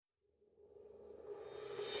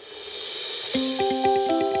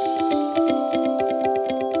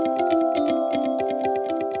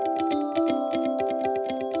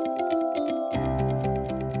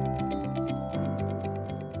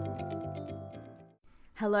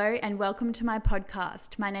Hello and welcome to my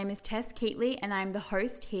podcast. My name is Tess Keightley and I'm the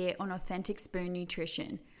host here on Authentic Spoon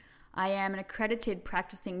Nutrition. I am an accredited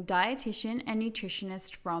practicing dietitian and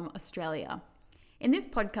nutritionist from Australia. In this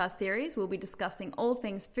podcast series, we'll be discussing all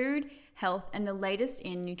things food, health, and the latest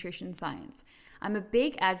in nutrition science. I'm a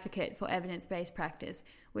big advocate for evidence-based practice,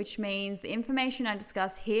 which means the information I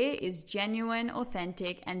discuss here is genuine,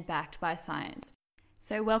 authentic, and backed by science.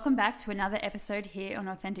 So welcome back to another episode here on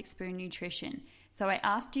Authentic Spoon Nutrition. So I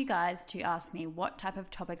asked you guys to ask me what type of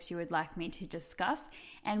topics you would like me to discuss,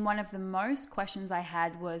 and one of the most questions I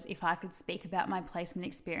had was if I could speak about my placement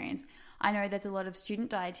experience. I know there's a lot of student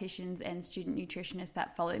dietitians and student nutritionists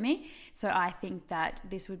that follow me, so I think that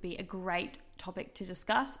this would be a great topic to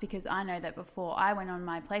discuss because I know that before I went on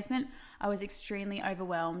my placement, I was extremely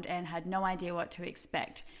overwhelmed and had no idea what to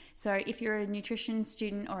expect. So if you're a nutrition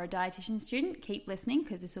student or a dietitian student, keep listening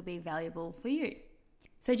because this will be valuable for you.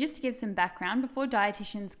 So just to give some background, before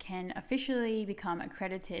dietitians can officially become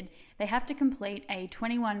accredited, they have to complete a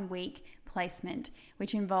 21-week placement,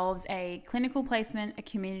 which involves a clinical placement, a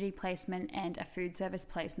community placement, and a food service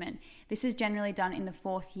placement. This is generally done in the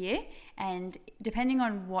fourth year, and depending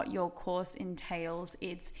on what your course entails,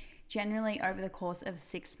 it's generally over the course of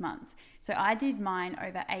 6 months. So I did mine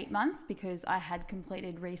over 8 months because I had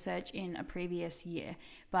completed research in a previous year.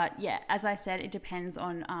 But yeah, as I said, it depends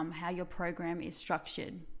on how your program is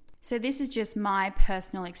structured. So this is just my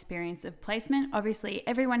personal experience of placement. Obviously,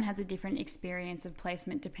 everyone has a different experience of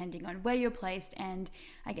placement depending on where you're placed and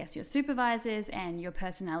I guess your supervisors and your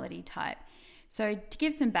personality type. So to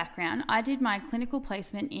give some background, I did my clinical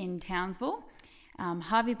placement in Townsville,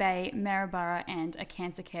 Hervey Bay, Maryborough, and a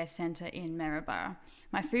cancer care centre in Maryborough.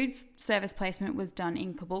 My food service placement was done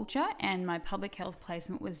in Caboolture, and my public health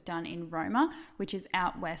placement was done in Roma, which is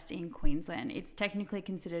out west in Queensland. It's technically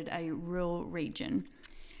considered a rural region.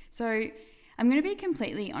 So I'm going to be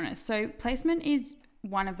completely honest. So placement is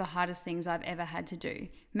one of the hardest things I've ever had to do,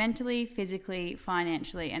 mentally, physically,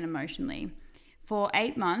 financially, and emotionally. For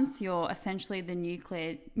 8 months, you're essentially the new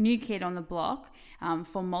kid on the block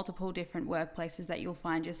for multiple different workplaces that you'll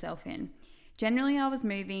find yourself in. Generally, I was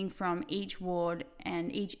moving from each ward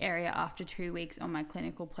and each area after 2 weeks on my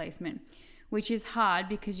clinical placement, which is hard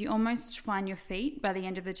because you almost find your feet by the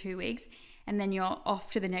end of the 2 weeks and then you're off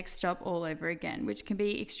to the next stop all over again, which can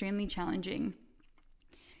be extremely challenging.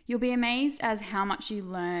 You'll be amazed as how much you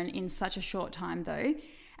learn in such a short time though,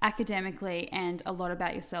 academically and a lot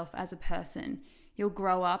about yourself as a person. You'll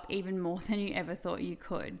grow up even more than you ever thought you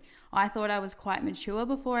could. I thought I was quite mature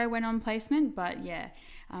before I went on placement, but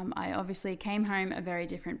I obviously came home a very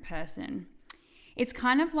different person. It's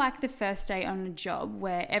kind of like the first day on a job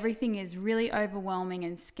where everything is really overwhelming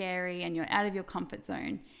and scary and you're out of your comfort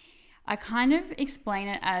zone. I kind of explain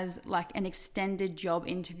it as like an extended job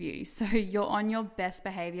interview. So you're on your best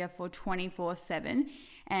behavior for 24/7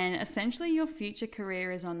 and essentially your future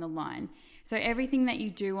career is on the line. So everything that you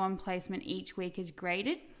do on placement each week is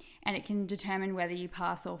graded and it can determine whether you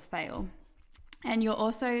pass or fail. And you're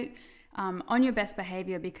also on your best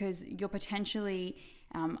behavior because you're potentially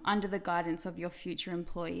under the guidance of your future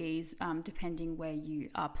employees depending where you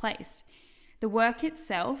are placed. The work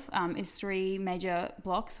itself is 3 major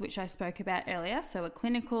blocks, which I spoke about earlier. So a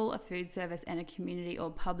clinical, a food service, and a community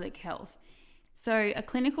or public health. So a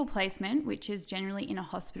clinical placement, which is generally in a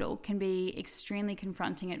hospital, can be extremely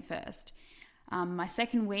confronting at first. My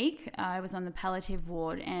second week, I was on the palliative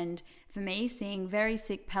ward, and for me, seeing very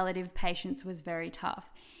sick palliative patients was very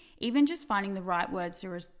tough. Even just finding the right words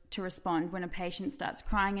to respond when a patient starts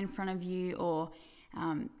crying in front of you or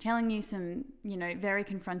telling you some, very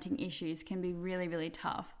confronting issues can be really, really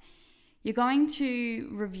tough. You're going to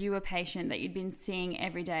review a patient that you'd been seeing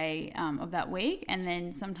every day of that week, and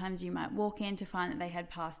then sometimes you might walk in to find that they had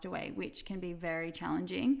passed away, which can be very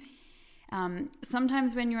challenging.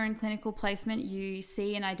 Sometimes when you're in clinical placement, you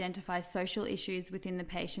see and identify social issues within the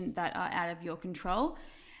patient that are out of your control,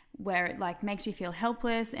 where it makes you feel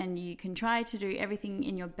helpless and you can try to do everything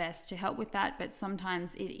in your best to help with that, but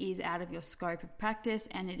sometimes it is out of your scope of practice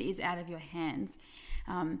and it is out of your hands.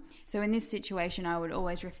 So in this situation, I would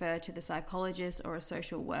always refer to the psychologist or a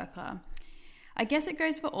social worker. I guess it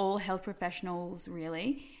goes for all health professionals,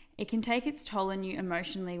 really. It can take its toll on you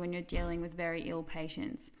emotionally when you're dealing with very ill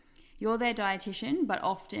patients. You're their dietitian, but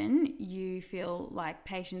often you feel like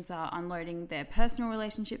patients are unloading their personal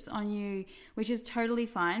relationships on you, which is totally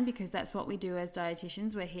fine because that's what we do as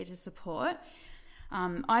dietitians. We're here to support.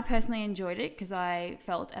 I personally enjoyed it because I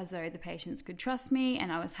felt as though the patients could trust me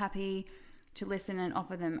and I was happy to listen and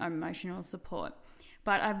offer them emotional support.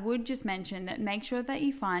 But I would just mention that make sure that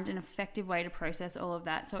you find an effective way to process all of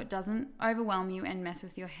that so it doesn't overwhelm you and mess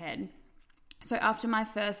with your head. So after my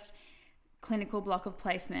first clinical block of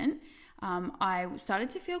placement, I started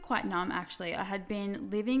to feel quite numb actually. I had been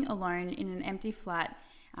living alone in an empty flat,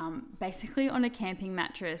 basically on a camping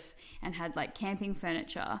mattress, and had like camping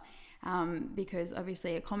furniture, because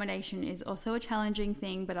obviously accommodation is also a challenging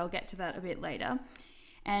thing, but I'll get to that a bit later.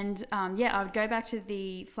 And I would go back to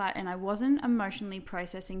the flat and I wasn't emotionally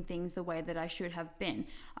processing things the way that I should have been.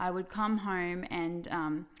 I would come home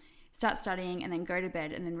and start studying and then go to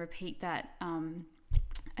bed and then repeat that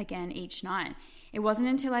again each night. It wasn't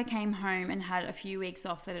until I came home and had a few weeks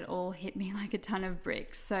off that it all hit me like a ton of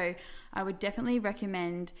bricks. So I would definitely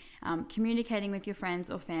recommend communicating with your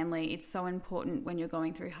friends or family. It's so important when you're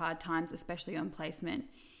going through hard times, especially on placement.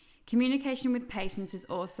 Communication with patients is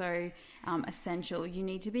also essential. You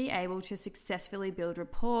need to be able to successfully build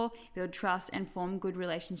rapport, build trust, and form good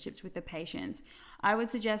relationships with the patients. I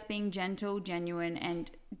would suggest being gentle, genuine,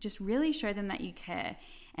 and just really show them that you care.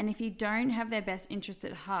 And if you don't have their best interests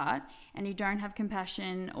at heart and you don't have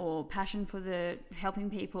compassion or passion for the helping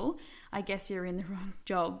people, I guess you're in the wrong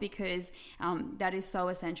job, because that is so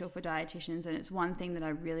essential for dietitians. And it's one thing that I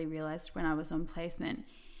really realized when I was on placement.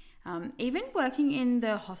 Even working in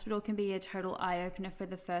the hospital can be a total eye-opener for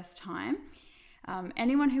the first time.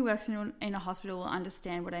 Anyone who works in a hospital will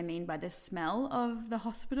understand what I mean by the smell of the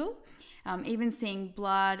hospital. Even seeing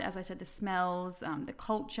blood, as I said, the smells, the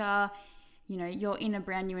culture. You know, you're in a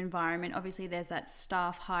brand new environment. Obviously, there's that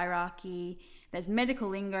staff hierarchy. There's medical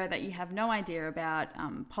lingo that you have no idea about,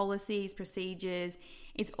 policies, procedures.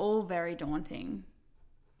 It's all very daunting.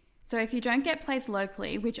 So if you don't get placed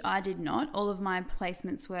locally, which I did not, all of my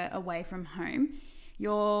placements were away from home,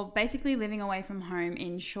 you're basically living away from home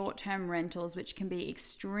in short-term rentals, which can be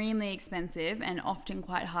extremely expensive and often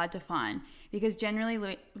quite hard to find, because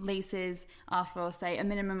generally leases are for, say, a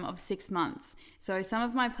minimum of 6 months. So some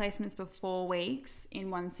of my placements were 4 weeks in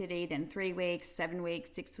one city, then 3 weeks, 7 weeks,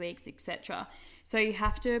 6 weeks, etc. So you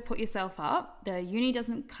have to put yourself up. The uni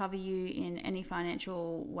doesn't cover you in any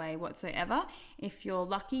financial way whatsoever. If you're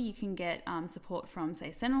lucky, you can get support from, say,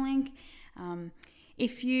 Centrelink.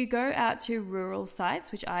 If you go out to rural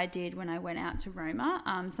sites, which I did when I went out to Roma,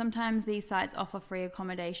 sometimes these sites offer free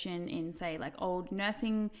accommodation in, say, like old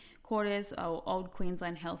nursing quarters or old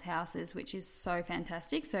Queensland health houses, which is so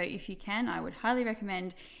fantastic. So if you can, I would highly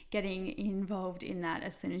recommend getting involved in that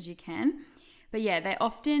as soon as you can. But yeah, they're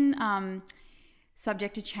often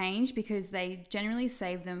subject to change because they generally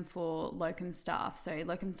save them for locum staff. So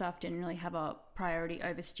locum staff generally have a priority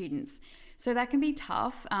over students. So that can be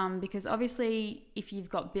tough because obviously if you've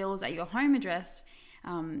got bills at your home address,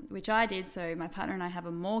 which I did, so my partner and I have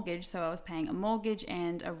a mortgage, so I was paying a mortgage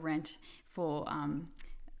and a rent for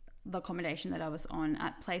the accommodation that I was on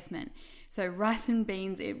at placement. So rice and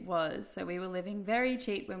beans it was. So we were living very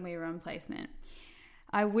cheap when we were on placement.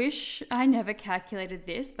 I wish I never calculated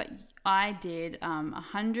this, but I did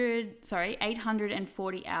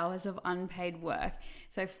 840 hours of unpaid work.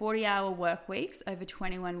 So 40-hour work weeks over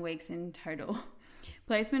 21 weeks in total.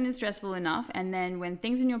 Placement is stressful enough, and then when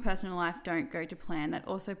things in your personal life don't go to plan, that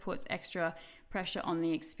also puts extra pressure on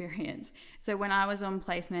the experience. So when I was on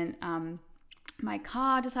placement, my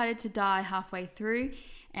car decided to die halfway through,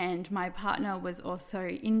 and my partner was also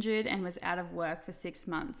injured and was out of work for 6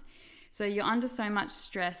 months. So you're under so much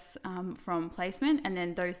stress from placement, and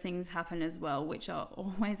then those things happen as well, which are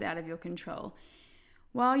always out of your control.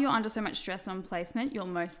 While you're under so much stress on placement, you'll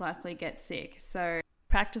most likely get sick. So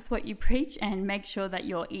practice what you preach and make sure that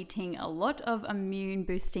you're eating a lot of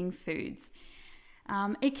immune-boosting foods.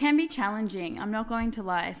 It can be challenging, I'm not going to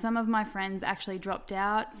lie. Some of my friends actually dropped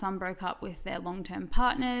out, some broke up with their long-term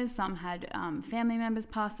partners, some had family members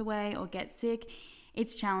pass away or get sick.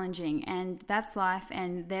 It's challenging, and that's life,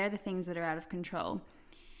 and they're the things that are out of control.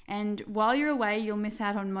 And while you're away, you'll miss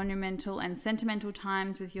out on monumental and sentimental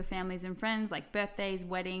times with your families and friends, like birthdays,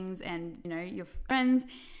 weddings, and your friends.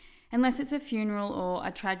 Unless it's a funeral or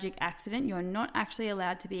a tragic accident, you're not actually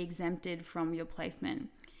allowed to be exempted from your placement.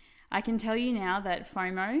 I can tell you now that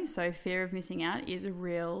FOMO, so fear of missing out, is a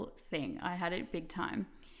real thing. I had it big time.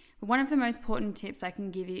 One of the most important tips I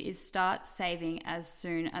can give you is start saving as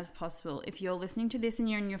soon as possible. If you're listening to this and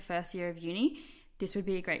you're in your first year of uni, this would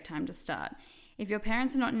be a great time to start. If your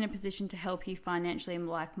parents are not in a position to help you financially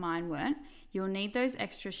like mine weren't, you'll need those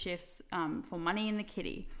extra shifts for money in the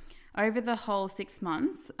kitty. Over the whole 6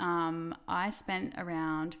 months, I spent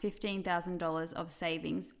around $15,000 of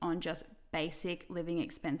savings on just basic living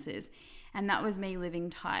expenses, and that was me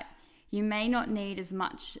living tight. You may not need as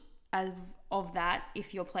much of that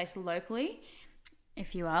if you're placed locally,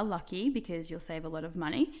 if you are lucky, because you'll save a lot of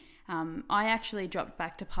money. I actually dropped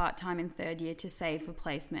back to part-time in third year to save for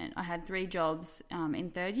placement. I had 3 jobs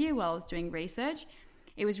in third year while I was doing research.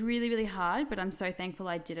 It was really, really hard, but I'm so thankful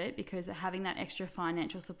I did it, because having that extra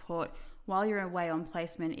financial support while you're away on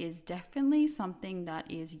placement is definitely something that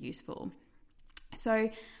is useful. So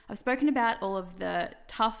I've spoken about all of the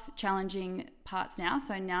tough, challenging parts now.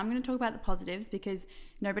 So now I'm going to talk about the positives, because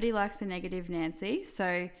nobody likes a negative Nancy.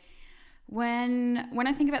 So when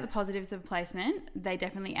I think about the positives of placement, they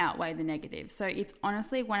definitely outweigh the negatives. So it's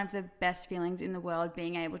honestly one of the best feelings in the world,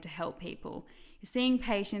 being able to help people. Seeing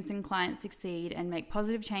patients and clients succeed and make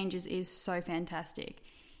positive changes is so fantastic.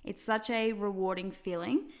 It's such a rewarding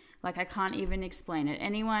feeling. Like, I can't even explain it.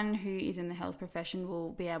 Anyone who is in the health profession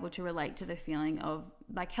will be able to relate to the feeling of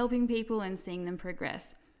like helping people and seeing them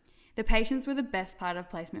progress. The patients were the best part of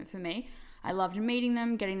placement for me. I loved meeting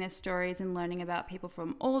them, getting their stories, and learning about people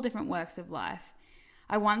from all different walks of life.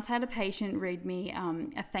 I once had a patient read me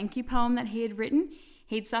a thank you poem that he had written.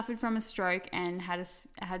 He'd suffered from a stroke and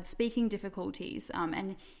had speaking difficulties.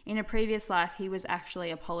 And in a previous life, he was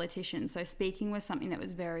actually a politician. So speaking was something that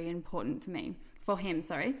was very important for him.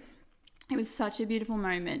 It was such a beautiful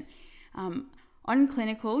moment. On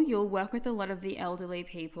clinical, you'll work with a lot of the elderly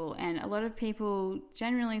people, and a lot of people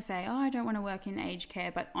generally say, I don't want to work in aged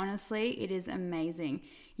care, but honestly, it is amazing.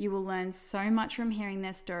 You will learn so much from hearing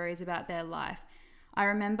their stories about their life. I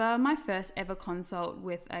remember my first ever consult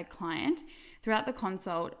with a client. Throughout the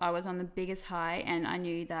consult, I was on the biggest high, and I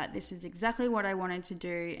knew that this is exactly what I wanted to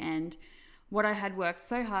do and what I had worked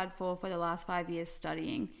so hard for the last 5 years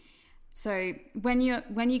studying. So when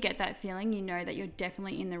you get that feeling, you know that you're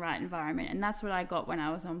definitely in the right environment, and that's what I got when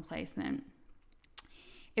I was on placement.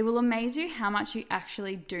 It will amaze you how much you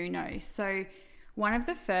actually do know. So one of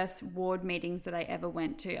the first ward meetings that I ever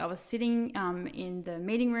went to, I was sitting in the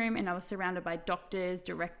meeting room, and I was surrounded by doctors,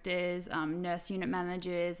 directors, nurse unit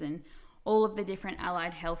managers, and all of the different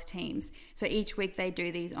allied health teams. So each week they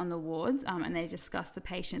do these on the wards, and they discuss the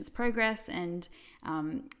patient's progress, and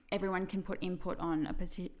everyone can put input on a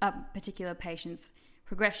particular patient's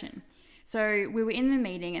progression. So we were in the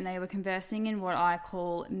meeting, and they were conversing in what I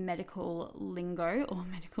call medical lingo or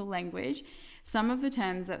medical language. Some of the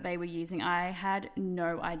terms that they were using, I had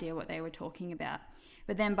no idea what they were talking about.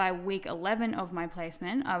 But then by week 11 of my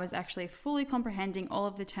placement, I was actually fully comprehending all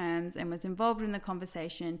of the terms and was involved in the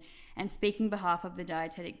conversation and speaking behalf of the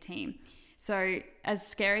dietetic team. So as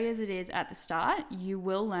scary as it is at the start, you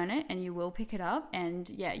will learn it and you will pick it up. And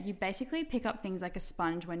yeah, you basically pick up things like a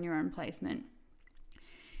sponge when you're on placement.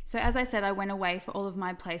 So as I said, I went away for all of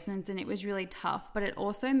my placements, and it was really tough, but it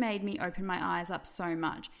also made me open my eyes up so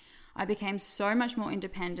much. I became so much more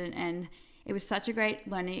independent, and it was such a great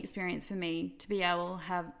learning experience for me to be able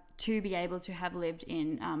to have lived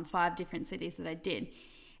in 5 different cities that I did.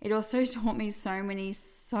 It also taught me so many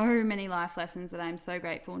life lessons that I'm so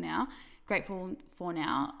grateful for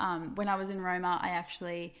now. When I was in Roma, I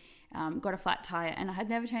actually got a flat tire, and I had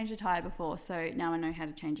never changed a tire before, so now I know how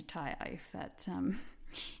to change a tire if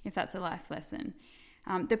that's a life lesson.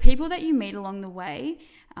 The people that you meet along the way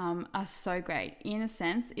are so great. In a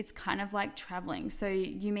sense, it's kind of like traveling. So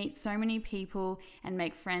you meet so many people and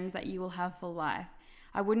make friends that you will have for life.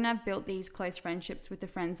 I wouldn't have built these close friendships with the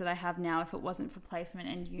friends that I have now if it wasn't for placement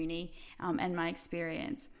and uni and my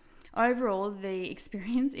experience. Overall, the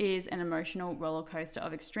experience is an emotional roller coaster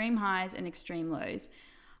of extreme highs and extreme lows.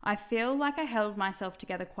 I feel like I held myself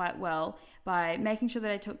together quite well by making sure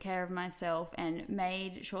that I took care of myself and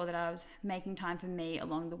made sure that I was making time for me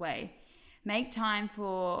along the way. Make time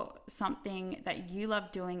for something that you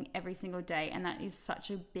love doing every single day, and that is such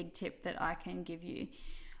a big tip that I can give you.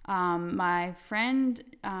 My friend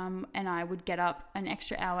and I would get up an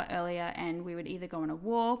extra hour earlier, and we would either go on a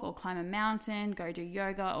walk or climb a mountain, go do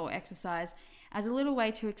yoga or exercise as a little way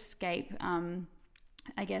to escape,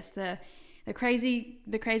 the crazy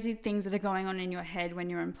things that are going on in your head when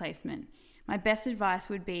you're on placement. My best advice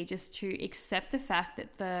would be just to accept the fact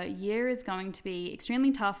that the year is going to be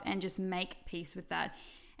extremely tough, and just make peace with that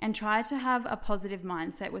and try to have a positive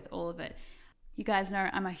mindset with all of it. You guys know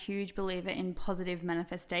I'm a huge believer in positive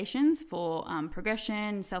manifestations for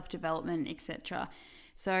progression, self-development, etc.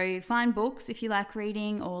 So find books if you like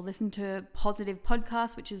reading, or listen to positive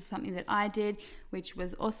podcasts, which is something that I did, which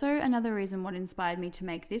was also another reason what inspired me to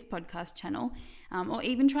make this podcast channel, or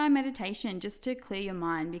even try meditation just to clear your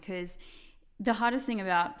mind, because the hardest thing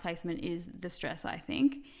about placement is the stress, I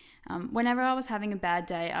think. Whenever I was having a bad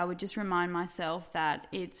day, I would just remind myself that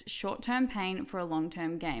it's short-term pain for a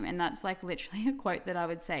long-term gain. And that's like literally a quote that I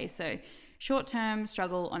would say. So short-term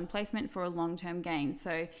struggle on placement for a long-term gain.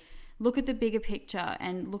 So look at the bigger picture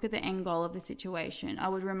and look at the end goal of the situation. I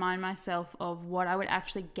would remind myself of what I would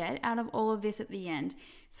actually get out of all of this at the end.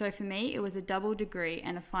 So for me, it was a double degree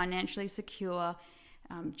and a financially secure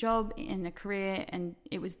job in a career, and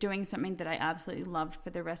it was doing something that I absolutely loved for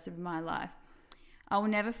the rest of my life. I will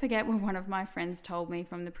never forget what one of my friends told me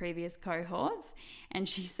from the previous cohorts, and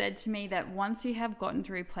she said to me that once you have gotten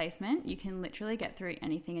through placement, you can literally get through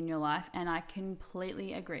anything in your life, and I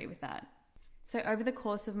completely agree with that. So over the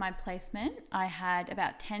course of my placement, I had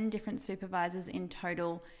about 10 different supervisors in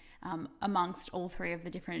total amongst all three of the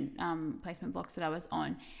different placement blocks that I was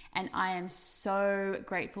on. And I am so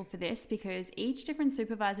grateful for this, because each different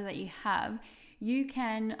supervisor that you have, you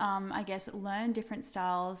can, learn different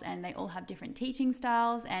styles, and they all have different teaching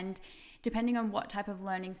styles. And depending on what type of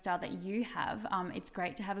learning style that you have, it's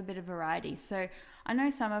great to have a bit of variety. So I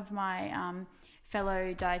know some of my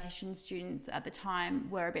fellow dietitian students at the time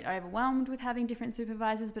were a bit overwhelmed with having different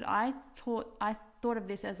supervisors, but I thought of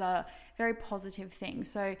this as a very positive thing.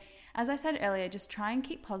 So as I said earlier, just try and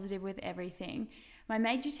keep positive with everything. My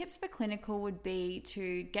major tips for clinical would be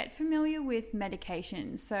to get familiar with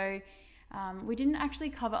medications. So we didn't actually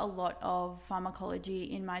cover a lot of pharmacology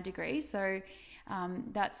in my degree, so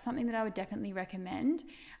that's something that I would definitely recommend.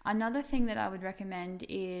 Another thing that I would recommend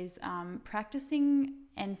is practicing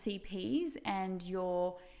NCPs and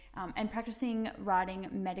practicing writing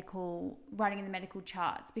in the medical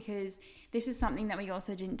charts, because this is something that we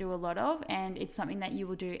also didn't do a lot of, and it's something that you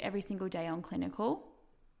will do every single day on clinical.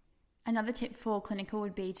 Another tip for clinical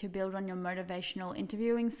would be to build on your motivational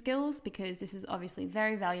interviewing skills, because this is obviously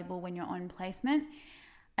very valuable when you're on placement.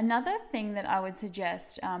 Another thing that I would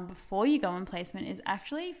suggest before you go on placement is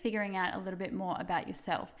actually figuring out a little bit more about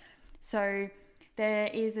yourself. So there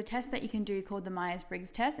is a test that you can do called the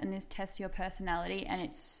Myers-Briggs test, and this tests your personality, and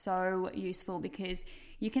it's so useful because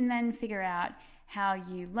you can then figure out how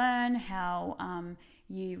you learn, how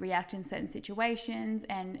you react in certain situations,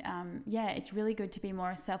 and it's really good to be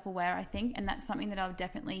more self-aware, I think, and that's something that I'll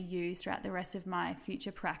definitely use throughout the rest of my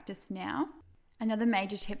future practice now. Another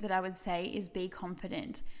major tip that I would say is be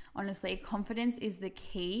confident. Honestly, confidence is the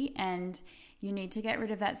key, and you need to get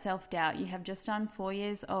rid of that self-doubt. You have just done 4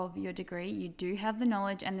 years of your degree. You do have the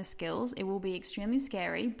knowledge and the skills. It will be extremely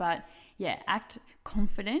scary, but act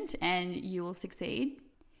confident and you will succeed.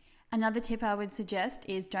 Another tip I would suggest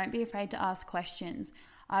is don't be afraid to ask questions.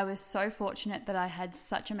 I was so fortunate that I had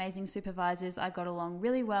such amazing supervisors. I got along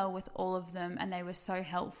really well with all of them, and they were so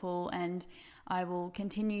helpful, and I will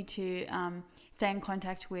continue to stay in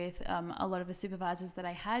contact with a lot of the supervisors that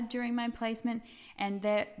I had during my placement, and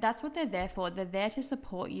that's what they're there for. They're there to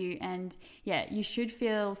support you, and you should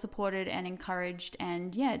feel supported and encouraged,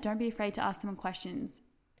 and don't be afraid to ask them questions.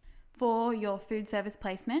 For your food service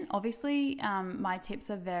placement, obviously my tips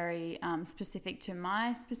are very specific to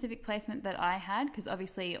my specific placement that I had, because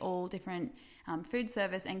obviously all different food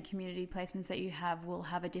service and community placements that you have will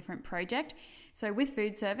have a different project. So with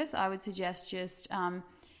food service, I would suggest just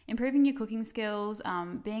improving your cooking skills,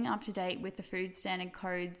 being up to date with the food standard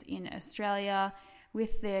codes in Australia.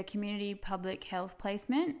 With the community public health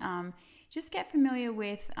placement, just get familiar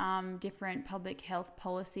with different public health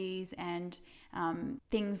policies and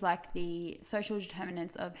things like the social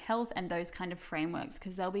determinants of health and those kind of frameworks,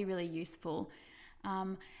 because they'll be really useful.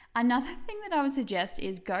 Another thing that I would suggest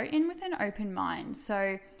is go in with an open mind.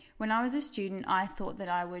 So when I was a student, I thought that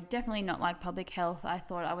I would definitely not like public health. I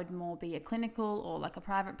thought I would more be a clinical or like a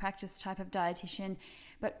private practice type of dietitian.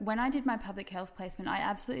 But when I did my public health placement, I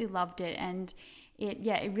absolutely loved it. And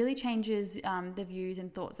it really changes the views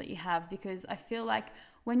and thoughts that you have, because I feel like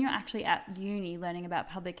when you're actually at uni learning about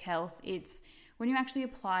public health, when you actually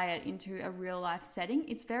apply it into a real life setting,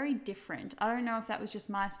 it's very different. I don't know if that was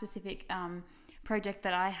just my specific project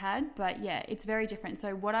that I had, but it's very different.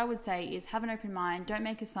 So what I would say is have an open mind, don't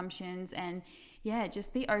make assumptions, and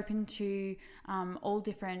just be open to all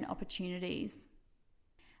different opportunities.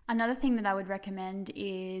 Another thing that I would recommend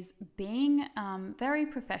is being very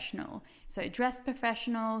professional. So dress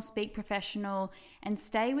professional, speak professional, and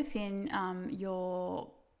stay within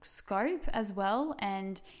your scope as well,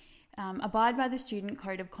 and abide by the student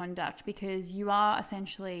code of conduct, because you are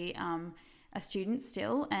essentially a student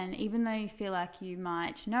still, and even though you feel like you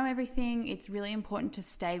might know everything, it's really important to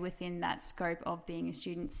stay within that scope of being a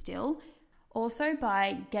student still. Also,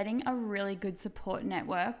 by getting a really good support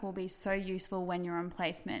network will be so useful when you're on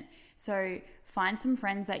placement. So find some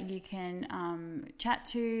friends that you can chat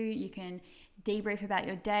to, you can debrief about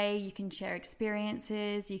your day, you can share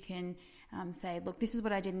experiences, you can say, look, this is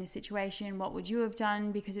what I did in this situation. What would you have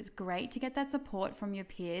done? Because it's great to get that support from your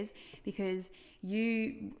peers, because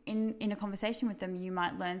you, in a conversation with them, you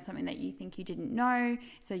might learn something that you think you didn't know.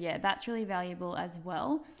 So yeah, that's really valuable as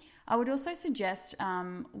well. I would also suggest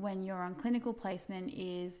when you're on clinical placement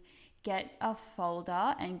is get a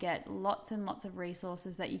folder and get lots and lots of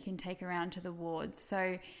resources that you can take around to the wards.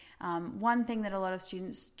 So one thing that a lot of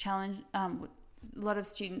students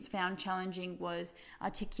found challenging was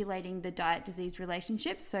articulating the diet-disease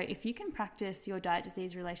relationships. So if you can practice your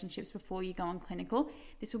diet-disease relationships before you go on clinical,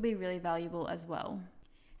 this will be really valuable as well.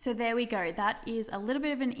 So there we go. That is a little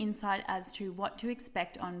bit of an insight as to what to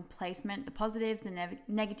expect on placement, the positives, the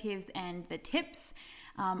negatives, and the tips.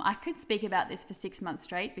 I could speak about this for 6 months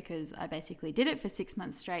straight because I basically did it for 6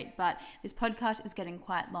 months straight, but this podcast is getting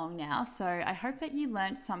quite long now. So I hope that you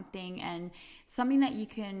learned something and something that you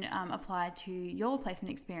can apply to your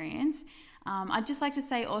placement experience. I'd just like to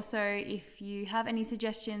say also, if you have any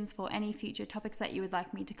suggestions for any future topics that you would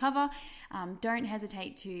like me to cover, don't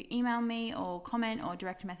hesitate to email me or comment or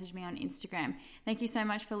direct message me on Instagram. Thank you so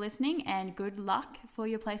much for listening, and good luck for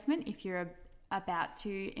your placement if you're about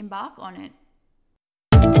to embark on it.